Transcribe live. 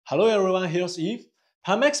Hello everyone, here's Eve.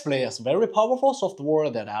 Pimax Play is very powerful software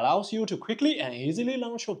that allows you to quickly and easily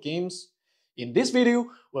launch your games. In this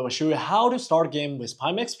video, we will show you how to start a game with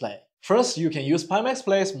Pimax Play. First, you can use Pimax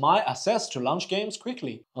Play's My Access to launch games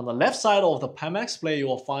quickly. On the left side of the Pimax Play, you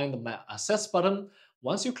will find the My Access button.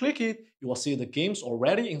 Once you click it, you will see the games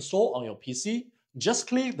already installed on your PC. Just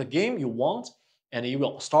click the game you want and it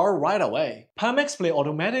will start right away. Pimax Play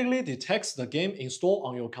automatically detects the game installed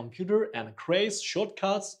on your computer and creates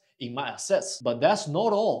shortcuts in My Access. But that's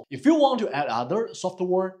not all. If you want to add other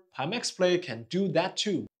software, Pimax Play can do that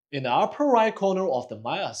too. In the upper right corner of the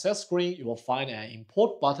My Access screen, you will find an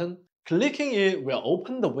Import button. Clicking it will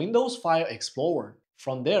open the Windows File Explorer.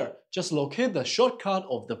 From there, just locate the shortcut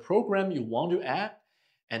of the program you want to add,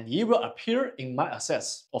 and it will appear in My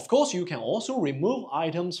Access. Of course, you can also remove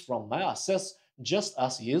items from My Access just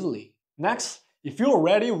as easily. Next, if you're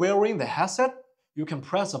already wearing the headset, you can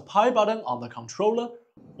press the Pi button on the controller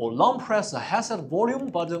or long press the headset volume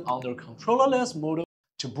button on the controllerless mode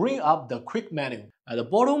to bring up the quick menu. At the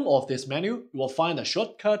bottom of this menu, you will find a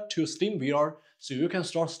shortcut to SteamVR, so you can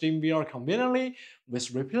start SteamVR conveniently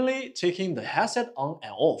with repeatedly taking the headset on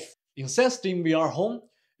and off. Inside SteamVR Home,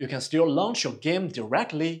 you can still launch your game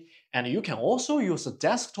directly, and you can also use the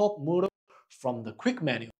desktop mode from the quick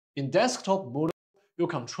menu. In desktop mode, your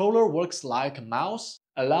controller works like a mouse,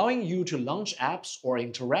 allowing you to launch apps or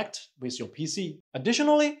interact with your PC.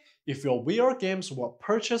 Additionally, if your VR games were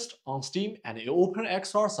purchased on Steam and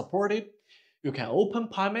OpenXR supported, you can open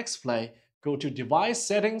Pimax Play, go to Device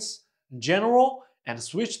Settings, General, and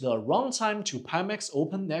switch the runtime to Pimax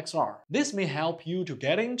OpenXR. This may help you to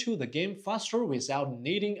get into the game faster without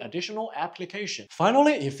needing additional application.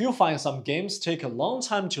 Finally, if you find some games take a long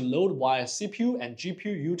time to load while CPU and GPU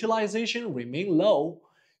utilization remain low,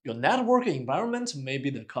 your network environment may be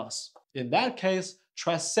the cause. In that case,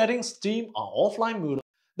 try setting Steam on offline mode.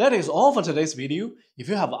 That is all for today's video. If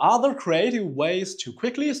you have other creative ways to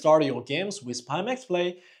quickly start your games with Pimax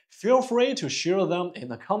Play, feel free to share them in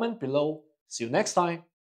the comment below. See you next time!